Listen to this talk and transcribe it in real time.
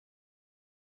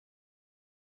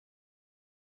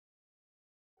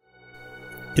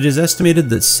It is estimated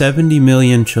that 70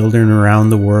 million children around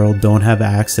the world don't have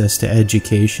access to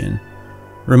education.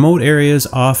 Remote areas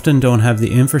often don't have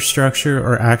the infrastructure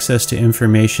or access to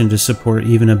information to support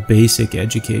even a basic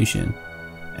education.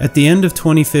 At the end of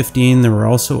 2015, there were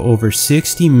also over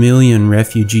 60 million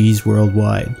refugees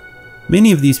worldwide.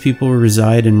 Many of these people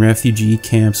reside in refugee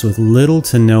camps with little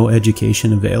to no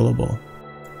education available.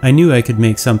 I knew I could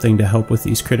make something to help with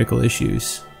these critical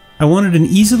issues. I wanted an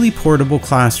easily portable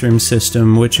classroom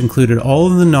system which included all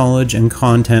of the knowledge and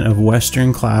content of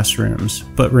Western classrooms,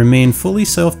 but remained fully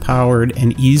self-powered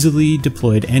and easily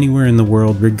deployed anywhere in the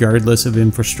world regardless of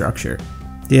infrastructure.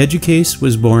 The EduCase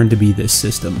was born to be this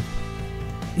system.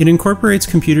 It incorporates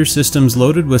computer systems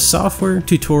loaded with software,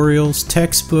 tutorials,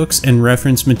 textbooks, and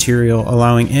reference material,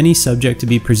 allowing any subject to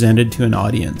be presented to an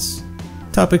audience.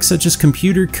 Topics such as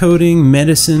computer coding,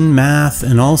 medicine, math,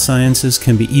 and all sciences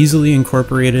can be easily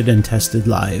incorporated and tested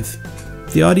live.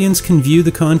 The audience can view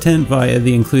the content via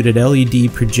the included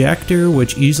LED projector,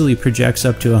 which easily projects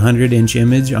up to a 100-inch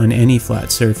image on any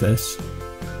flat surface.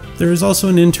 There is also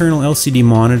an internal LCD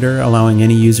monitor, allowing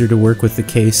any user to work with the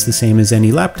case the same as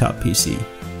any laptop PC.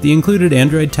 The included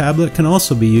Android tablet can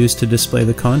also be used to display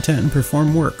the content and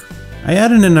perform work. I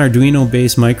added an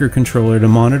Arduino-based microcontroller to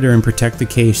monitor and protect the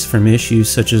case from issues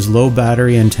such as low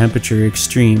battery and temperature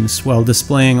extremes, while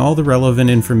displaying all the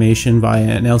relevant information via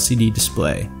an LCD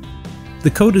display. The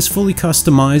code is fully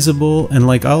customizable and,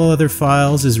 like all other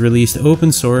files, is released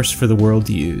open source for the world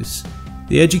to use.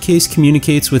 The EduCase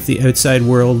communicates with the outside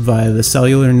world via the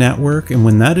cellular network, and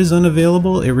when that is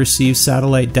unavailable, it receives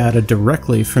satellite data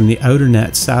directly from the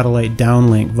Outernet Satellite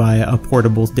downlink via a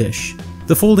portable dish.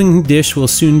 The folding dish will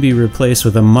soon be replaced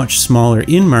with a much smaller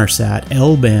Inmarsat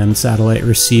L-band satellite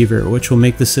receiver, which will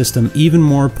make the system even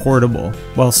more portable,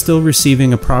 while still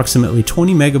receiving approximately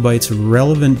 20 megabytes of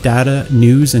relevant data,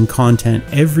 news, and content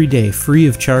every day free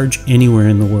of charge anywhere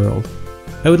in the world.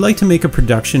 I would like to make a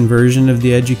production version of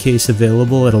the EduCase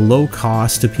available at a low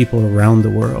cost to people around the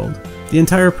world. The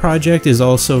entire project is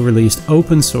also released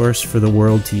open source for the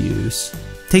world to use.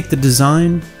 Take the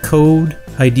design, code,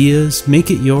 ideas, make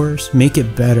it yours, make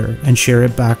it better, and share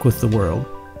it back with the world.